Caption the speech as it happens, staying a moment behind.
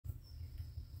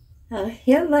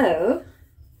Hello.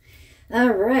 All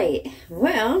right.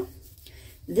 Well,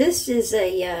 this is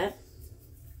a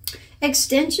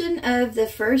extension of the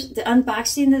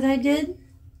unboxing that I did.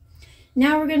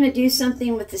 Now we're going to do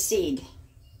something with the seed.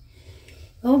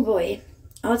 Oh boy.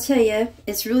 I'll tell you,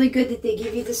 it's really good that they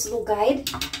give you this little guide.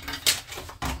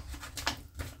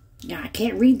 Yeah, I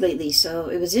can't read lately, so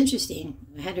it was interesting.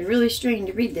 I had to really strain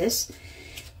to read this.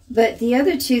 But the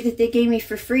other two that they gave me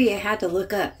for free, I had to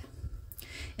look up.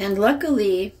 And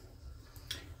luckily,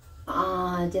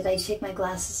 did I take my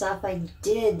glasses off? I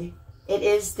did. It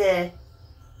is the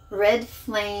Red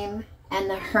Flame and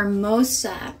the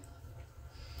Hermosa.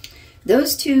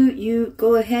 Those two you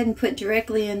go ahead and put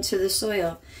directly into the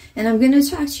soil. And I'm going to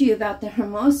talk to you about the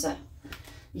Hermosa.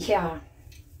 Yeah.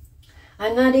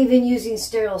 I'm not even using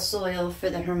sterile soil for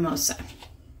the Hermosa.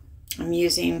 I'm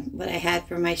using what I had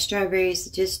for my strawberries.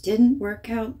 It just didn't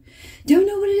work out. Don't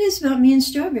know what it is about me and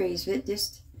strawberries, but it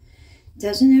just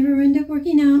doesn't ever end up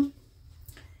working out.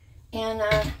 And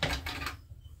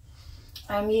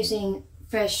I'm using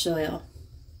fresh soil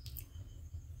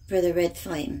for the Red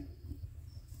Flame.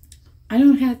 I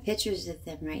don't have pictures of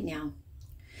them right now,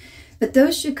 but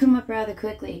those should come up rather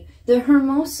quickly. The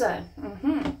Hermosa,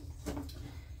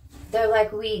 they're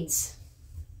like weeds.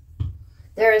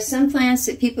 There are some plants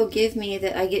that people give me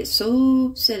that I get so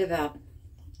upset about.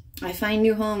 I find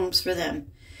new homes for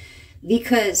them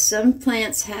because some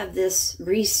plants have this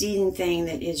reseeding thing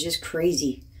that is just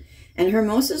crazy. And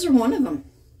Hermosas are one of them.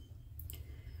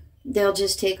 They'll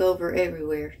just take over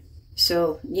everywhere.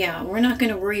 So yeah, we're not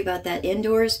going to worry about that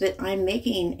indoors, but I'm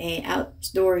making a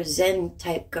outdoor Zen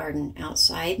type garden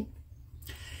outside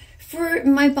for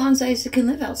my bonsais that can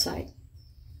live outside.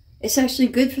 It's actually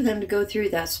good for them to go through.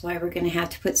 That's why we're going to have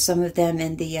to put some of them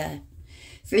in the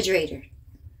refrigerator,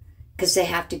 because they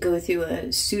have to go through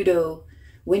a pseudo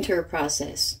winter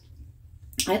process.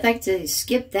 I'd like to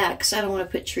skip that because I don't want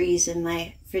to put trees in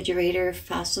my refrigerator if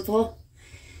possible.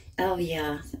 Oh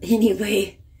yeah.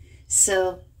 Anyway,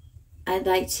 so I'd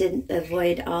like to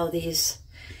avoid all these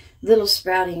little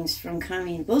sproutings from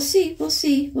coming. We'll see, we'll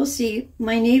see, we'll see.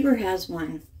 My neighbor has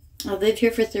one. I've lived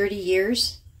here for 30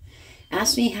 years.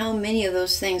 Ask me how many of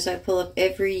those things I pull up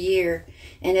every year.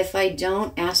 And if I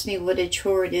don't, ask me what a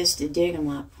chore it is to dig them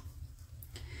up.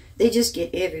 They just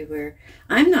get everywhere.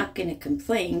 I'm not going to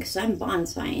complain because I'm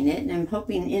bonsaiing it. And I'm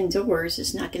hoping indoors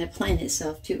it's not going to plant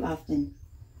itself too often.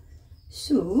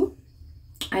 So,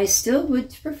 I still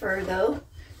would prefer, though,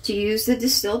 to use the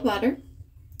distilled water.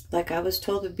 Like I was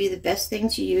told would be the best thing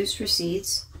to use for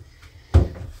seeds.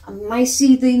 My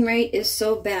seedling rate is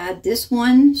so bad. This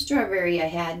one strawberry I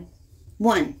had,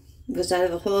 one was out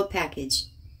of a whole package.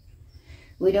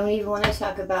 We don't even want to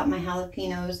talk about my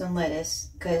jalapenos and lettuce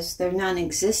because they're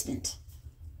non-existent.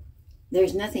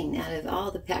 There's nothing out of all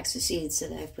the packs of seeds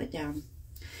that I've put down.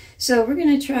 So we're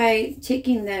going to try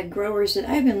taking the growers that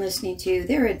I've been listening to,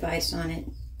 their advice on it.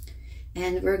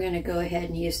 And we're going to go ahead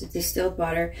and use the distilled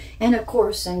water. And of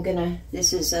course,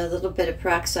 this is a little bit of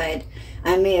peroxide.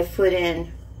 I may have put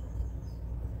in,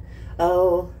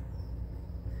 a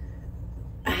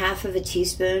half of a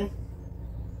teaspoon.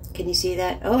 Can you see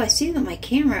that? Oh, I see it on my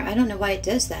camera. I don't know why it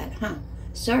does that, huh?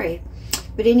 Sorry.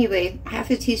 But anyway,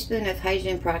 half a teaspoon of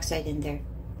hydrogen peroxide in there.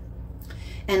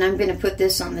 And I'm going to put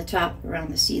this on the top around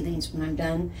the seedlings when I'm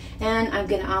done. And I'm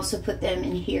going to also put them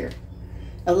in here.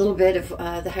 A little bit of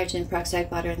the hydrogen peroxide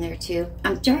water in there too.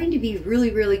 I'm trying to be really,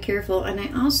 really careful. And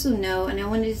I also know, and I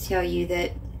wanted to tell you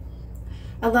that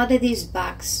a lot of these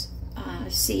box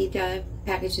seed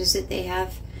packages that they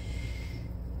have,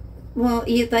 well,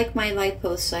 like my light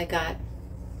posts I got,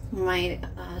 my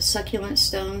succulent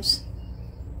stones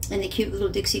in the cute little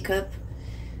Dixie cup.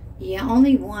 Yeah,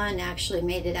 only one actually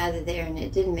made it out of there, and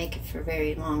it didn't make it for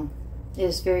very long. It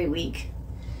was very weak.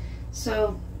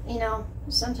 So, you know,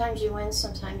 sometimes you win,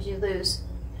 sometimes you lose.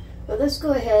 But let's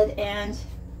go ahead and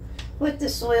put the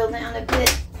soil down a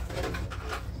bit.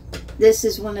 This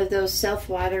is one of those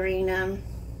self-watering,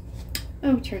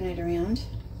 turn it around.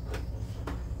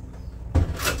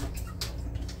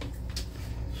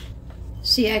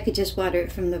 See, I could just water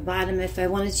it from the bottom if I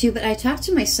wanted to, but I talked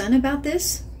to my son about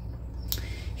this.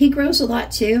 He grows a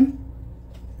lot too,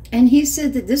 and he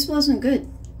said that this wasn't good.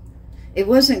 It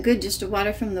wasn't good just to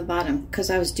water from the bottom because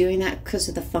I was doing that because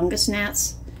of the fungus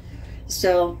gnats.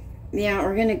 So, yeah,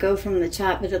 we're going to go from the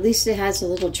top, but at least it has a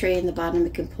little tray in the bottom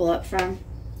it can pull up from.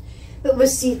 But with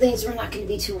seedlings, we're not going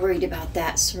to be too worried about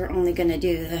that, so we're only going to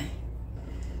do the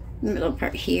middle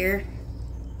part here.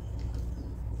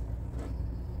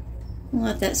 We'll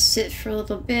let that sit for a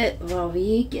little bit while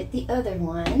we get the other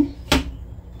one.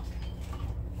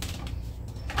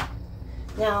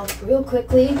 Now, real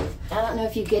quickly, I don't know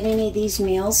if you get any of these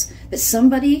meals, but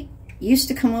somebody used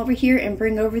to come over here and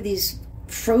bring over these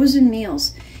frozen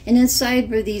meals. And inside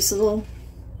were these little,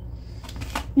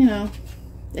 you know,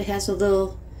 it has a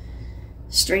little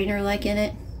strainer like in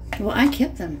it. Well, I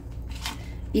kept them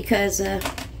because,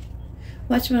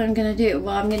 watch what I'm going to do.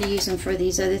 Well, I'm going to use them for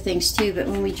these other things too, but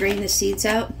when we drain the seeds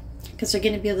out, because they're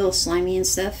going to be a little slimy and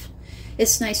stuff,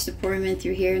 it's nice to pour them in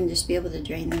through here and just be able to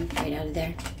drain them right out of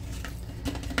there.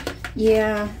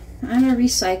 Yeah, I'm a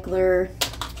recycler,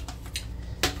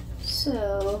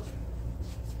 so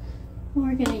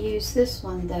we're going to use this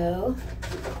one though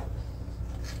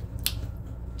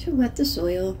to wet the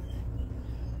soil.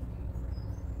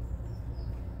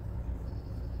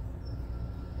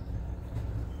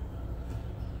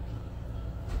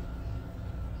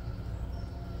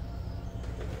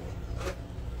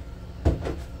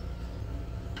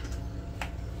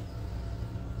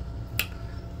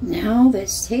 Now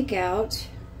let's take out,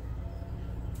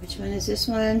 which one is this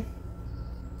one?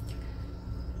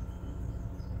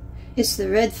 It's the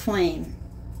red flame.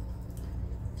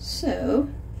 So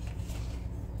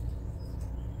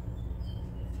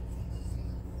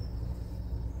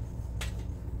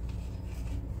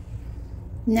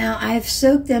now I've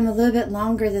soaked them a little bit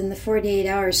longer than the 48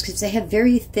 hours because they have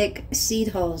very thick seed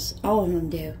hulls. All of them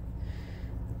do.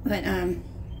 But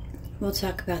we'll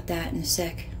talk about that in a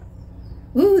sec.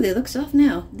 Ooh, they look soft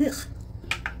now. Ugh.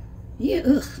 Yeah,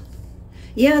 ugh.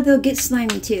 Yeah, they'll get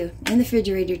slimy too. In the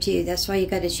refrigerator too. That's why you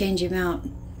got to change them out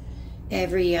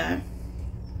every,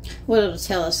 well, it'll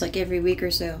tell us like every week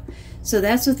or so. So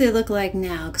that's what they look like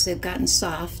now because they've gotten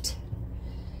soft.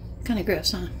 Kind of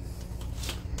gross, huh?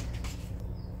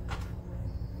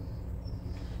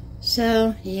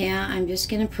 So, yeah, I'm just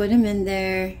going to put them in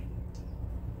there.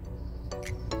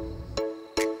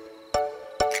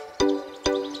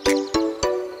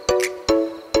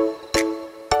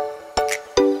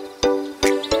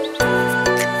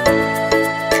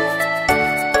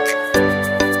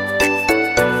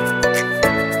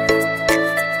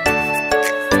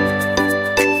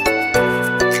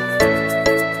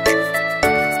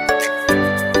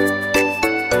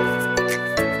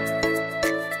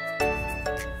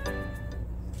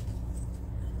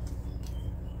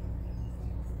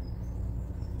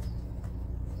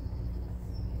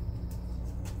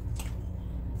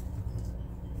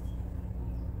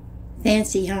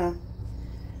 Fancy, huh?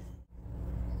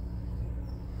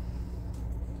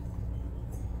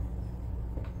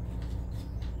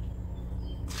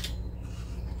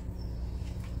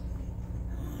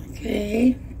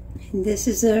 Okay, and this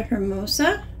is a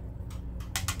hermosa.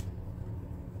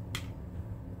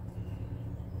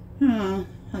 Oh,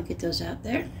 I'll get those out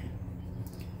there.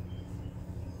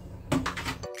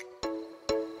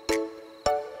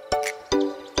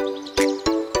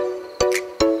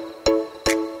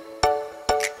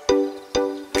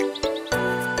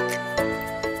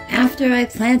 After I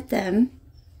plant them,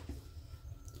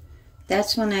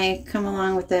 that's when I come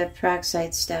along with the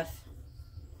peroxide stuff.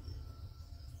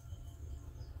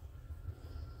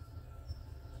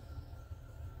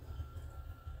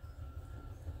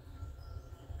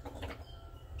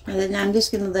 And then I'm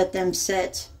just going to let them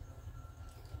sit.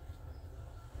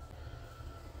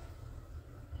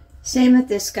 Same with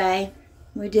this guy.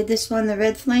 We did this one, the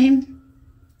red flame,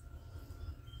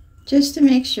 just to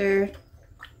make sure.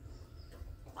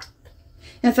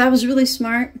 If I was really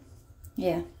smart,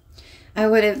 yeah, I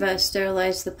would have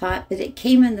sterilized the pot, but it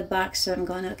came in the box, so I'm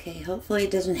going, okay, hopefully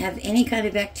it doesn't have any kind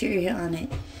of bacteria on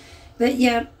it. But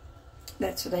yeah,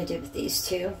 that's what I did with these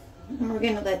two. And we're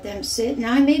going to let them sit.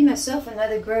 Now I made myself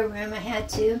another grow room. I had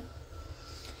to.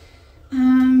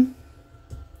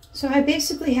 So I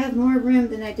basically have more room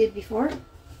than I did before.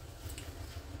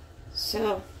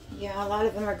 So yeah, a lot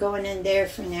of them are going in there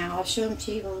for now. I'll show them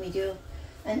to you when we do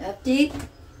an update.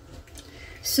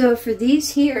 So for these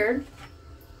here,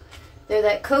 they're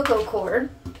that cocoa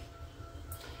cord.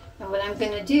 And what I'm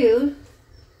going to do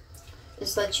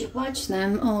is let you watch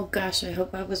them. Oh gosh, I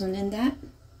hope I wasn't in that.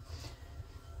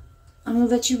 I'm going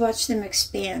to let you watch them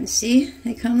expand. See,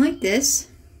 they come like this.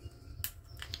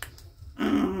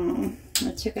 Oh,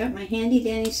 I took out my handy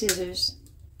dandy scissors.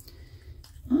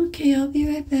 Okay, I'll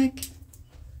be right back.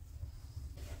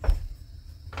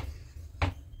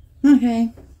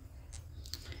 Okay.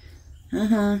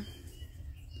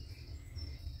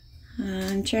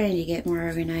 I'm trying to get more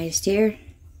organized here.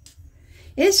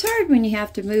 It's hard when you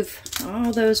have to move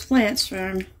all those plants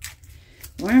from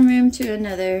one room to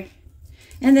another.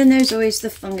 And then there's always the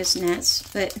fungus gnats.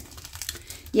 But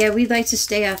yeah, we'd like to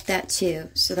stay off that too.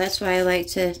 So that's why I like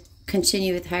to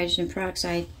continue with hydrogen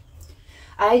peroxide.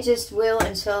 I just will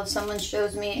until someone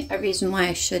shows me a reason why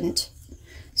I shouldn't.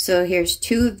 So here's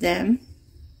 2 of them.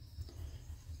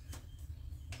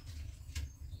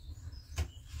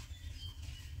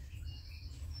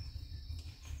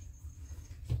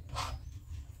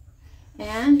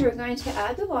 And we're going to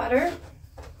add the water.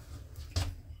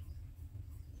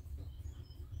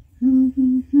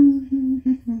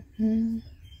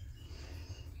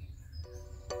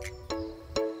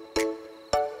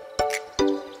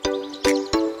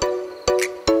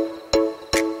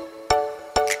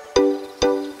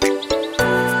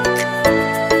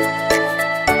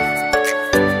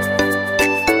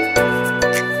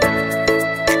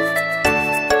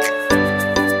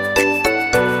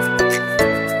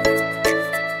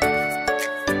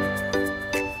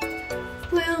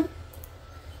 Well,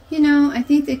 you know, I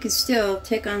think they could still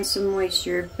take on some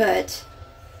moisture, but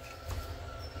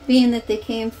being that they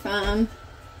came from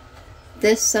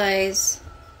this size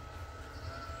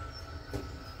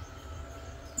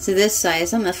to this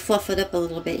size, I'm going to fluff it up a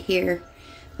little bit here.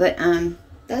 But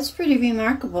that's pretty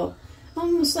remarkable.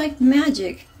 Almost like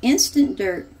magic. Instant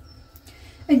dirt.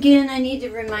 Again, I need to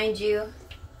remind you,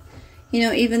 you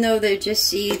know, even though they're just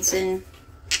seeds, and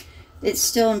it's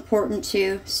still important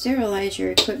to sterilize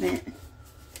your equipment.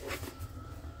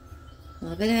 A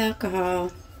little bit of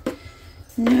alcohol.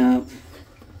 Nope.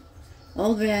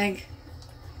 Old rag.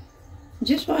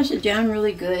 Just wash it down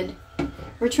really good.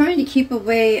 We're trying to keep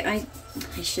away. I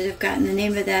should have gotten the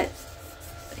name of that.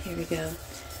 Here we go.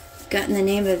 Gotten the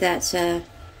name of that.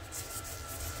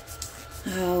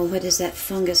 Oh, what is that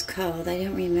fungus called? I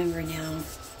don't remember now.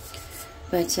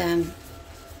 But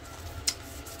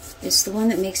it's the one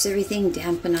that makes everything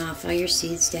dampen off. All your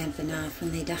seeds dampen off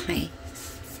when they die.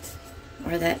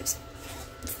 Or that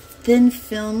thin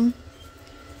film.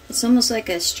 It's almost like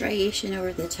a striation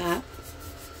over the top.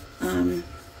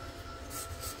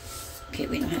 Okay,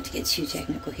 we don't have to get too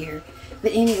technical here.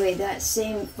 But anyway, that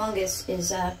same fungus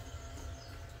is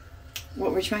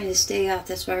what we're trying to stay off.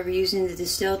 That's why we're using the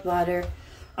distilled water.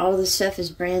 All this stuff is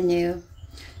brand new.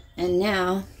 And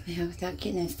now, without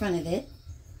getting in front of it,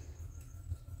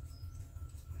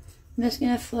 I'm just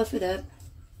going to fluff it up.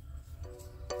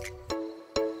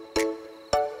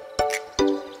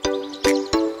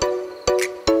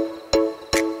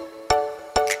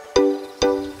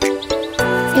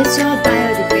 It's all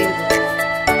biodegradable.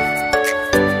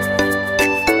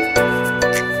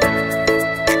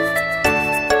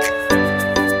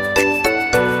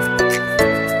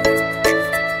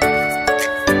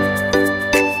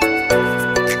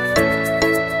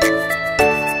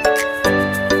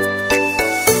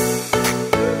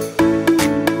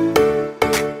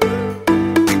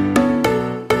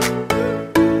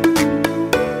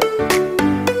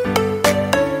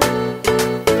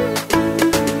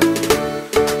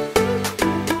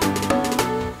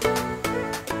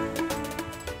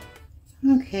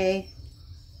 Okay.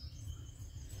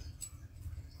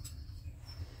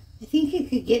 I think it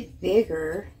could get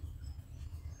bigger,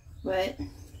 but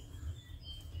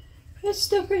it's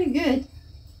still pretty good.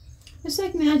 It's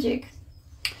like magic.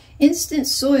 Instant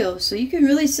soil, so you can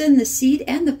really send the seed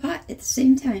and the pot at the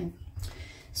same time.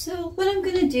 So what I'm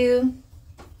going to do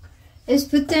is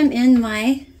put them in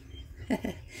my...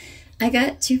 I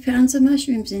got 2 pounds of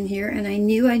mushrooms in here, and I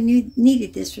knew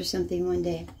needed this for something one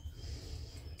day.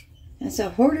 That's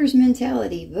a hoarder's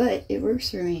mentality, but it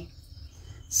works for me.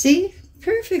 See?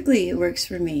 Perfectly it works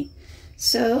for me.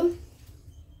 So,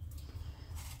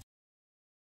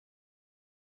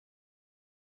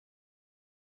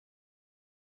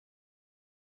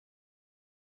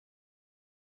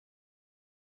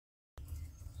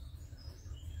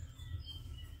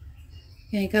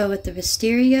 I'm going to go with the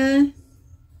wisteria.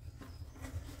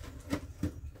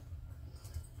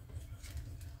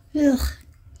 Ugh.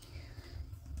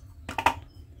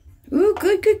 Ooh,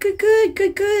 good, good, good, good,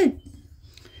 good, good.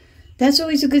 That's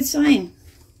always a good sign.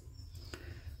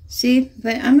 See,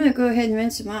 but I'm going to go ahead and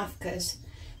rinse them off because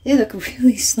they look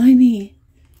really slimy.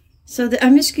 So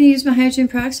I'm just going to use my hydrogen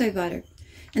peroxide water.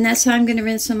 And that's how I'm going to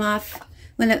rinse them off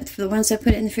for the ones I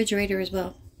put in the refrigerator as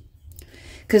well.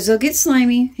 Because they'll get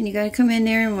slimy and you got to come in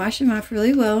there and wash them off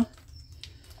really well.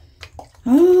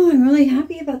 Oh, I'm really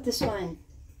happy about this one.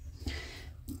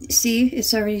 See,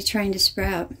 it's already trying to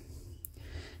sprout.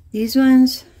 These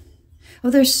ones,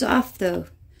 oh, they're soft though.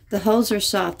 The hulls are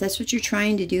soft. That's what you're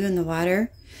trying to do in the water.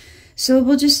 So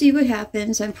we'll just see what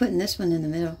happens. I'm putting this one in the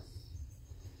middle.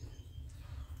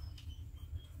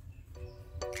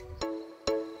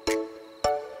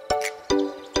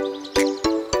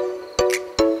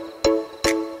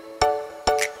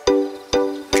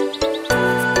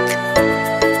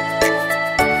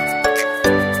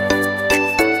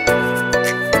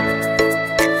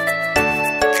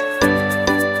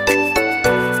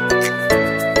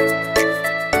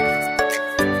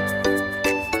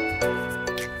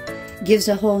 gives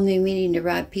a whole new meaning to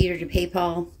rob Peter to pay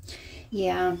Paul.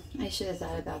 Yeah, I should have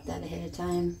thought about that ahead of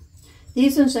time.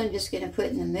 These ones I'm just going to put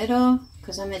in the middle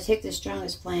because I'm going to take the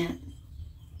strongest plant.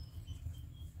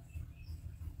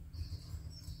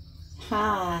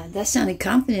 Ha, that sounded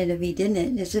confident of me, didn't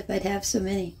it? As if I'd have so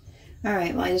many. All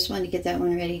right, well, I just wanted to get that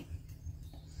one ready.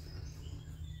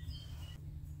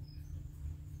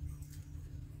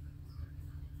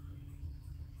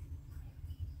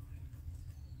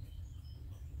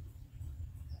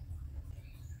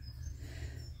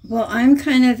 Well, I'm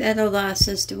kind of at a loss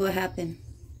as to what happened.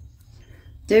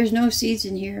 There's no seeds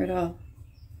in here at all.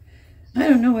 I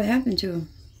don't know what happened to them.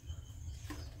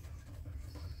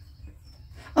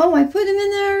 Oh, I put them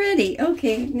in there already.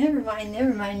 Okay, never mind,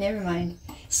 never mind, never mind.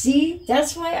 See,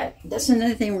 that's why that's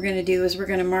another thing we're going to do is we're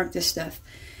going to mark this stuff.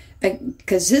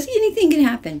 Because anything can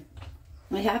happen.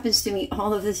 It happens to me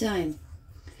all of the time.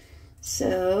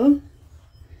 So,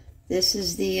 this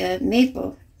is the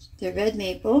maple, the red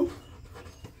maple.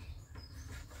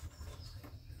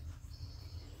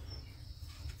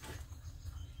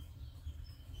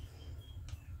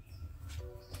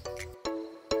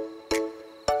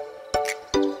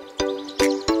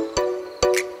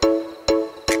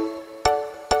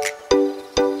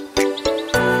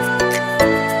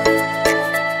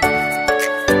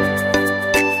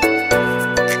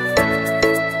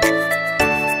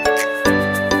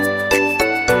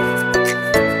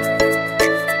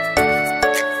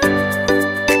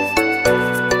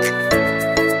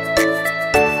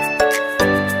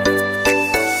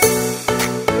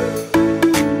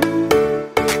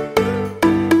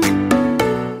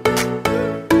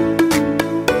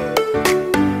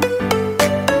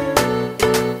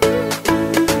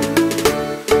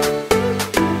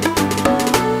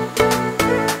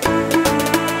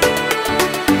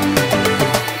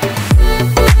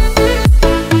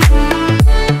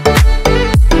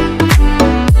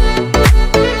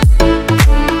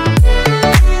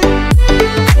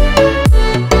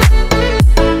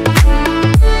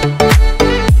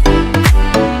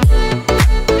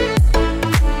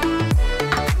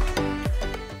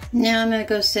 Now I'm going to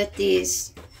go set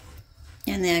these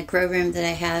in the grow room that I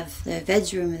have, the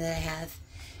veg room that I have,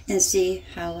 and see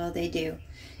how well they do.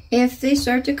 If they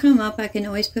start to come up, I can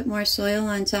always put more soil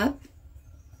on top.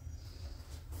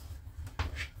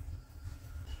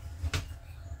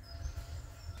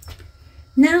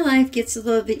 Now life gets a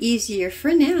little bit easier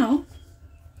for now.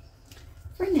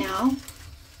 For now.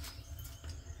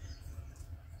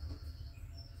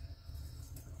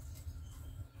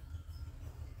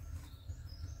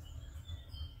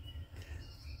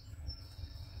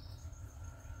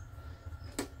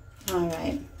 All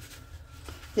right,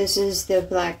 this is the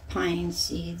black pine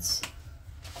seeds.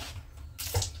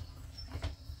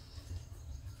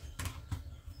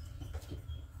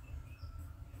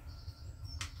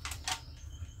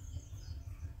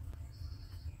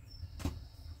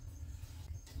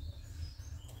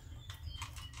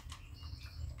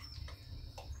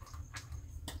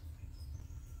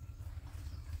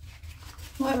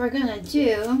 What we're gonna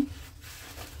do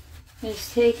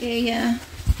is take a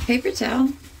paper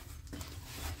towel.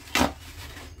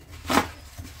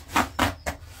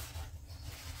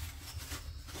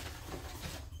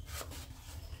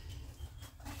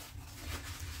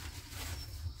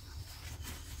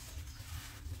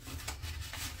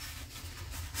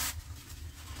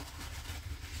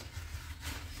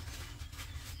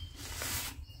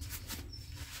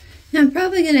 Now I'm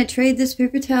probably going to trade this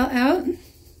paper towel out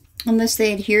unless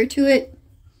they adhere to it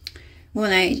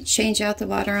when I change out the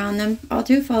water on them. I'll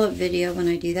do a follow-up video when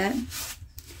I do that.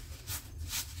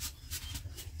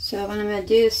 So what I'm going to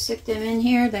do is stick them in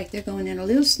here like they're going in a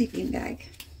little sleeping bag.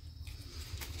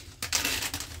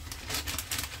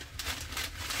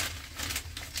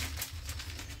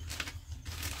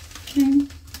 Okay.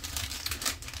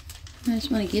 I just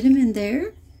want to get them in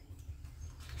there.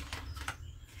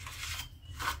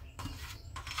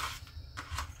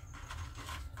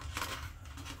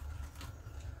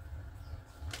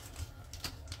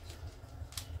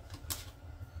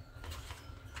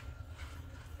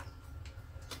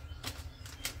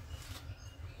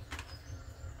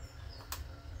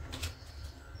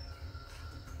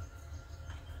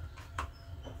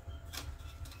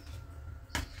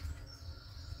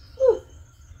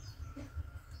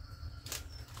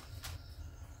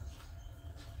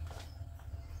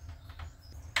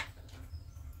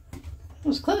 That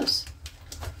was close.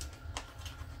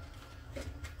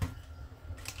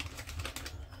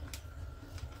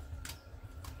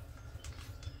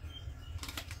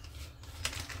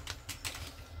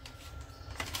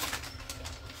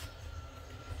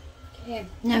 Okay,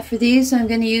 now for these I'm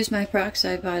going to use my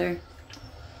peroxide water.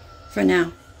 for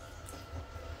now.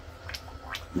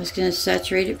 I'm just going to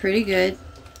saturate it pretty good.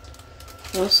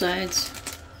 Both sides.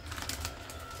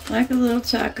 Like a little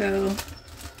taco.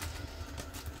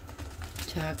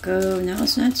 Taco. No,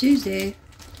 it's not Tuesday.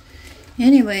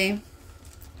 Anyway.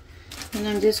 And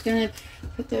I'm just going to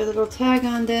put their little tag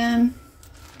on them.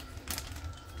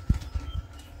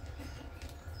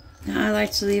 Now I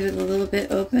like to leave it a little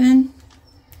bit open.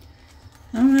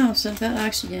 I don't know, something about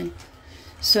oxygen.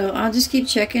 So I'll just keep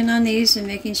checking on these and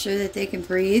making sure that they can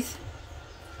breathe.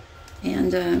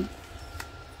 And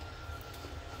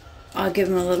I'll give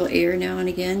them a little air now and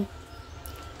again.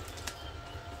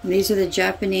 And these are the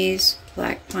Japanese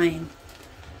black pine.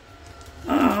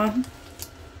 Aww.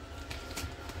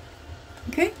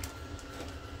 Okay.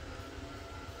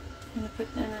 I'm going to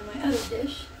put them in my other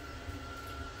dish.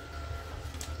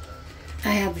 I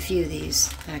have a few of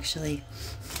these, actually.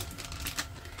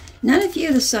 Not a few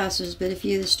of the saucers, but a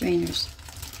few of the strainers.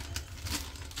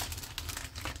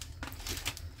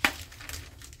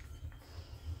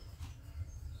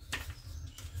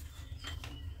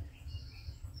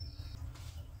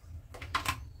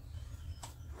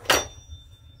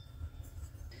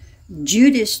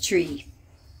 Judas tree.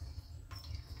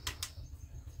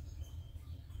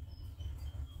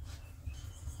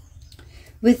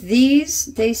 With these,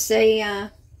 they say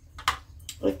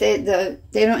if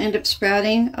they don't end up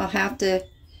sprouting, I'll have to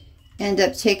end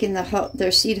up taking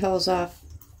their seed holes off.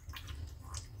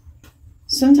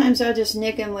 Sometimes I'll just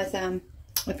nick them with a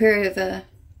pair of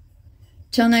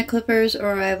tailnet clippers,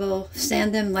 or I will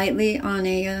sand them lightly on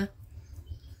a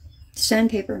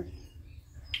sandpaper.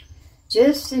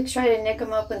 Just to try to nick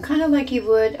them open, kind of like you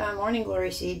would morning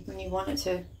glory seed when you want it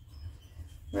to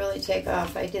really take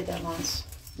off. I did that once,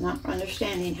 not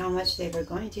understanding how much they were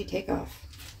going to take off.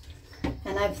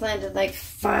 And I planted like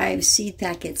 5 seed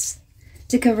packets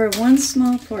to cover one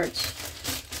small porch.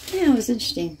 Yeah, it was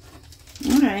interesting.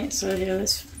 Alright, so here,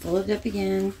 let's fold it up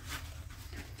again.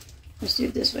 Let's do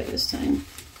it this way this time.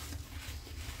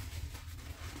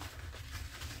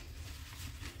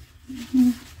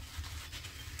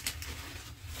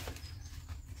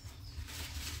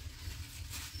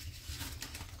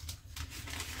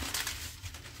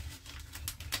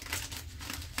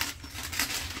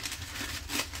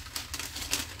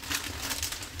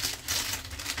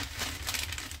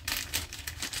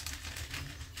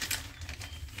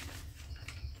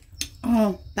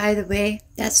 Oh, by the way,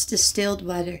 that's distilled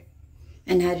water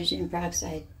and hydrogen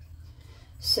peroxide.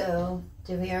 So,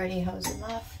 did we already hose them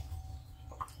off?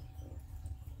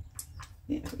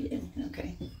 Yeah, we did.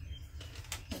 Okay.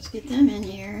 Let's get them in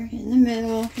here, in the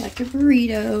middle, like a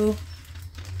burrito.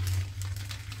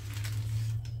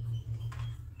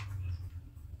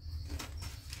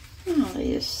 Oh,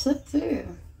 they just slip through.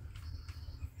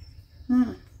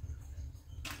 Huh.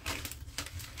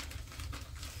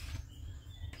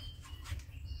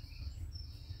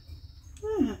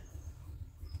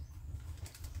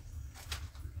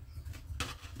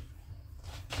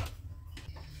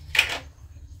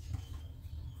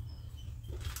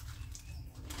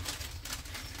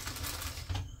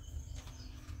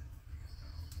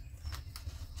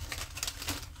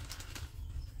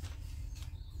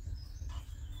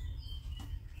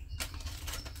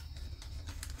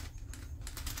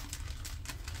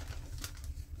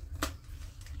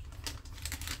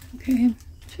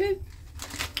 Okay,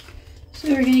 so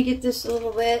we're going to get this a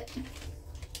little wet.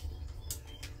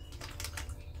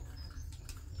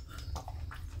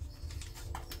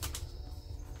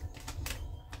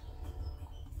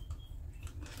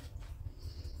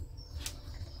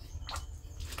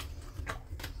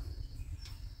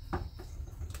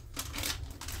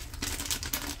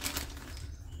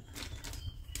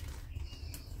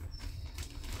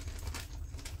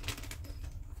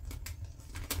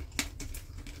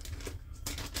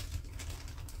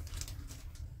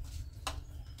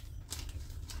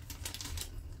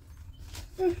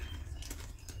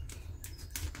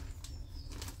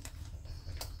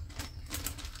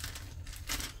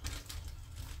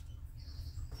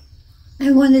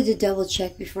 I wanted to double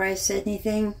check before I said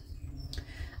anything.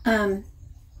 Let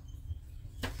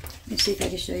me see if I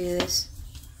can show you this.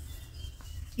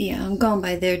 Yeah, I'm going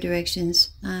by their directions.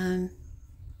 Well,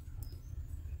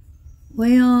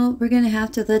 we're going to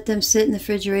have to let them sit in the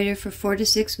refrigerator for 4 to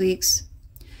 6 weeks.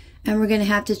 And we're going to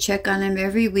have to check on them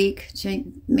every week to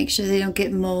make sure they don't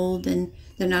get mold and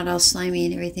they're not all slimy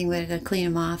and everything. We're going to clean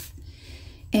them off.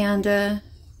 And,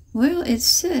 well, it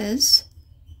says...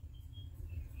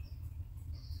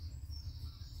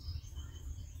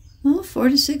 Well, 4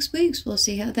 to 6 weeks. We'll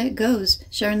see how that goes.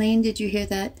 Charlene, did you hear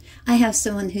that? I have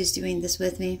someone who's doing this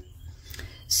with me.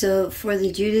 So for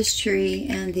the Judas tree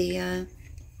and the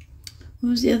what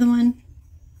was the other one?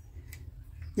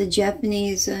 The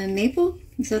Japanese maple?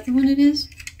 Is that the one it is?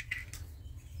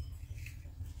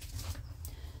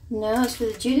 No, it's for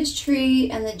the Judas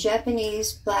tree and the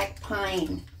Japanese black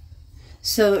pine.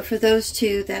 So for those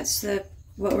two, that's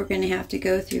what we're going to have to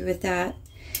go through with that.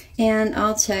 And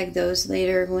I'll tag those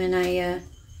later when they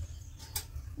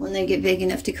get big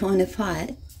enough to go in a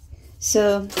pot.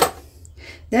 So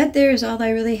that there is all I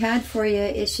really had for you.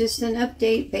 It's just an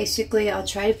update. Basically, I'll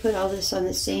try to put all this on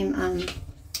the same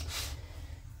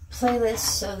playlist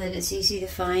so that it's easy to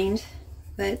find.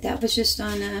 But that was just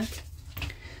on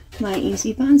my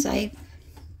Easy Bonsai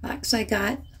box I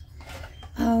got.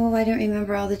 Oh, I don't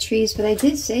remember all the trees, but I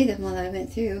did say them while I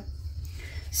went through.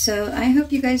 So I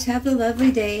hope you guys have a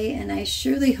lovely day, and I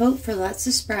surely hope for lots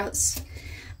of sprouts.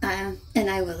 And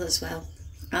I will as well.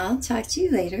 I'll talk to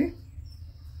you later.